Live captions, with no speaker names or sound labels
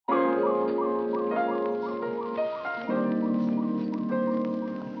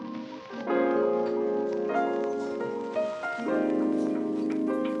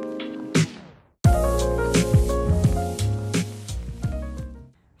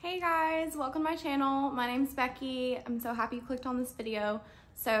Hey guys, welcome to my channel. My name's Becky. I'm so happy you clicked on this video.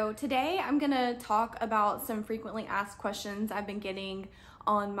 So today I'm gonna talk about some frequently asked questions I've been getting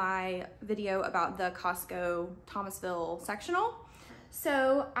on my video about the Costco Thomasville Sectional.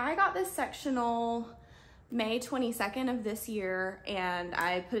 So I got this sectional May 22nd of this year and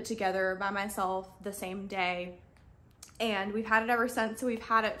I put it together by myself the same day. And we've had it ever since. So we've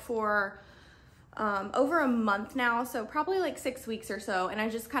had it for over a month now, so probably like 6 weeks or so, and I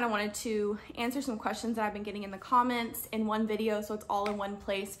just kind of wanted to answer some questions that I've been getting in the comments in one video, so it's all in one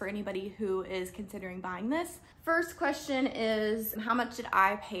place for anybody who is considering buying this. First question is, how much did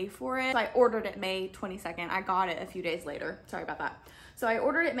I pay for it? So I ordered it May 22nd. I got it a few days later. Sorry about that. So I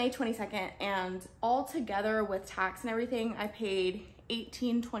ordered it May 22nd, and all together with tax and everything, I paid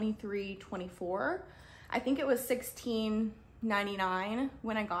 $18.23.24. I think it was $16.99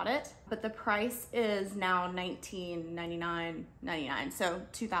 when I got it, but the price is now $19.99.99, so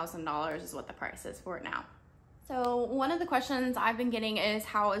 $2,000 is what the price is for it now. So one of the questions I've been getting is,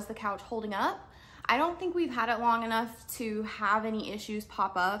 how is the couch holding up? I don't think we've had it long enough to have any issues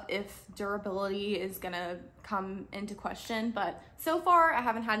pop up if durability is gonna come into question, but so far I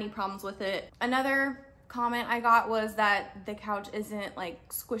haven't had any problems with it. Another comment I got was that the couch isn't like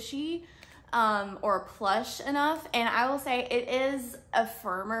squishy or plush enough, and I will say it is a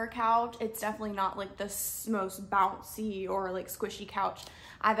firmer couch. It's definitely not like the most bouncy or like squishy couch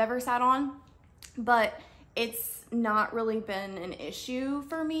I've ever sat on, but it's not really been an issue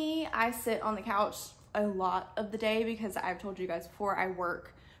for me. I sit on the couch a lot of the day because I've told you guys before, I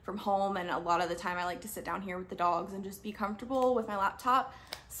work from home, and a lot of the time I like to sit down here with the dogs and just be comfortable with my laptop.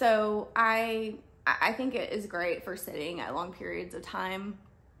 So I think it is great for sitting at long periods of time.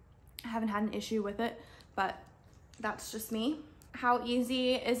 I haven't had an issue with it, but that's just me. How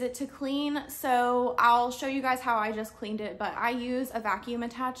easy is it to clean? So I'll show you guys how I just cleaned it, but I use a vacuum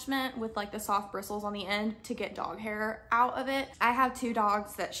attachment with like the soft bristles on the end to get dog hair out of it. I have two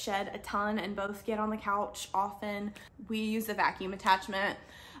dogs that shed a ton and both get on the couch often. We use the vacuum attachment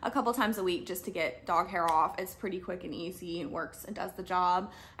a couple times a week just to get dog hair off. It's pretty quick and easy and works and does the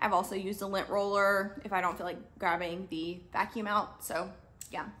job. I've also used a lint roller if I don't feel like grabbing the vacuum out, so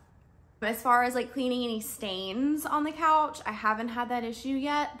yeah. As far as like cleaning any stains on the couch, I haven't had that issue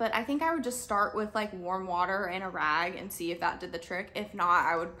yet, but I think I would just start with like warm water and a rag and see if that did the trick. If not,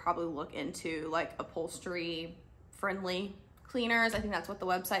 I would probably look into like upholstery friendly cleaners. I think that's what the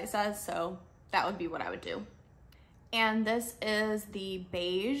website says, so that would be what I would do. And this is the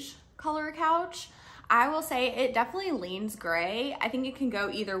beige color couch. I will say it definitely leans gray. I think it can go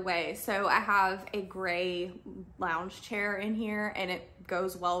either way. So I have a gray lounge chair in here and it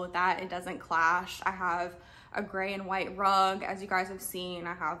goes well with that. It doesn't clash. I have a gray and white rug. As you guys have seen,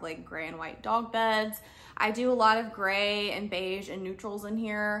 I have like gray and white dog beds. I do a lot of gray and beige and neutrals in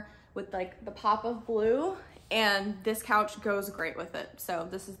here with like the pop of blue, and this couch goes great with it. So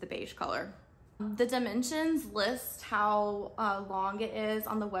this is the beige color. The dimensions list how long it is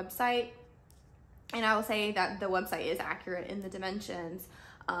on the website, and I will say that the website is accurate in the dimensions.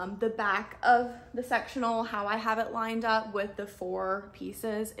 The back of the sectional, how I have it lined up with the 4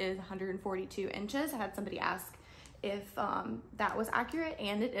 pieces, is 142 inches. I had somebody ask if that was accurate,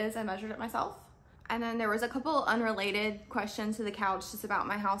 and it is. I measured it myself. And then there was a couple unrelated questions to the couch, just about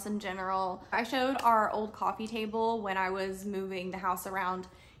my house in general. I showed our old coffee table when I was moving the house around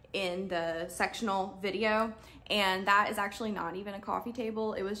in the sectional video, and that is actually not even a coffee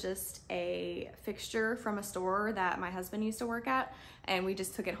table. It was just a fixture from a store that my husband used to work at, and we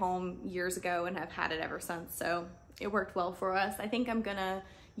just took it home years ago and have had it ever since, so it worked well for us. I think I'm gonna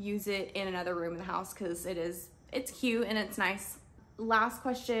use it in another room in the house because it's cute and it's nice. Last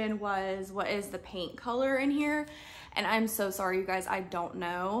question was, what is the paint color in here? And I'm so sorry, you guys, I don't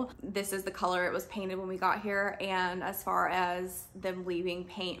know. This is the color it was painted when we got here, and as far as them leaving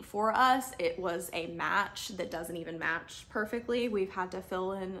paint for us, it was a match that doesn't even match perfectly. We've had to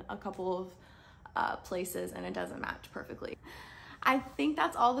fill in a couple of places and it doesn't match perfectly. I think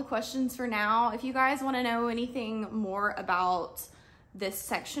that's all the questions for now. If you guys want to know anything more about this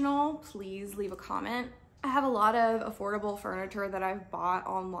sectional, please leave a comment. I have a lot of affordable furniture that I've bought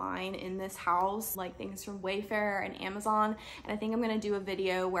online in this house, like things from Wayfair and Amazon, and I think I'm gonna do a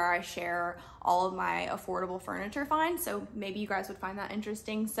video where I share all of my affordable furniture finds, so maybe you guys would find that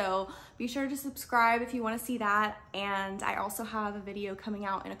interesting. So be sure to subscribe if you wanna see that, and I also have a video coming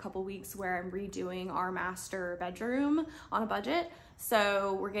out in a couple weeks where I'm redoing our master bedroom on a budget.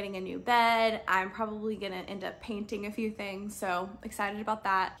 So we're getting a new bed. I'm probably gonna end up painting a few things, so excited about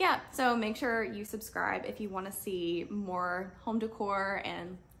that. Yeah, so make sure you subscribe if you wanna see more home decor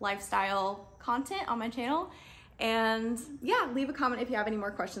and lifestyle content on my channel. And yeah, leave a comment if you have any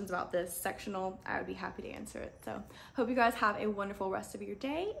more questions about this sectional. I would be happy to answer it. So hope you guys have a wonderful rest of your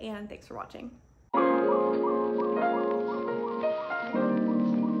day, and thanks for watching.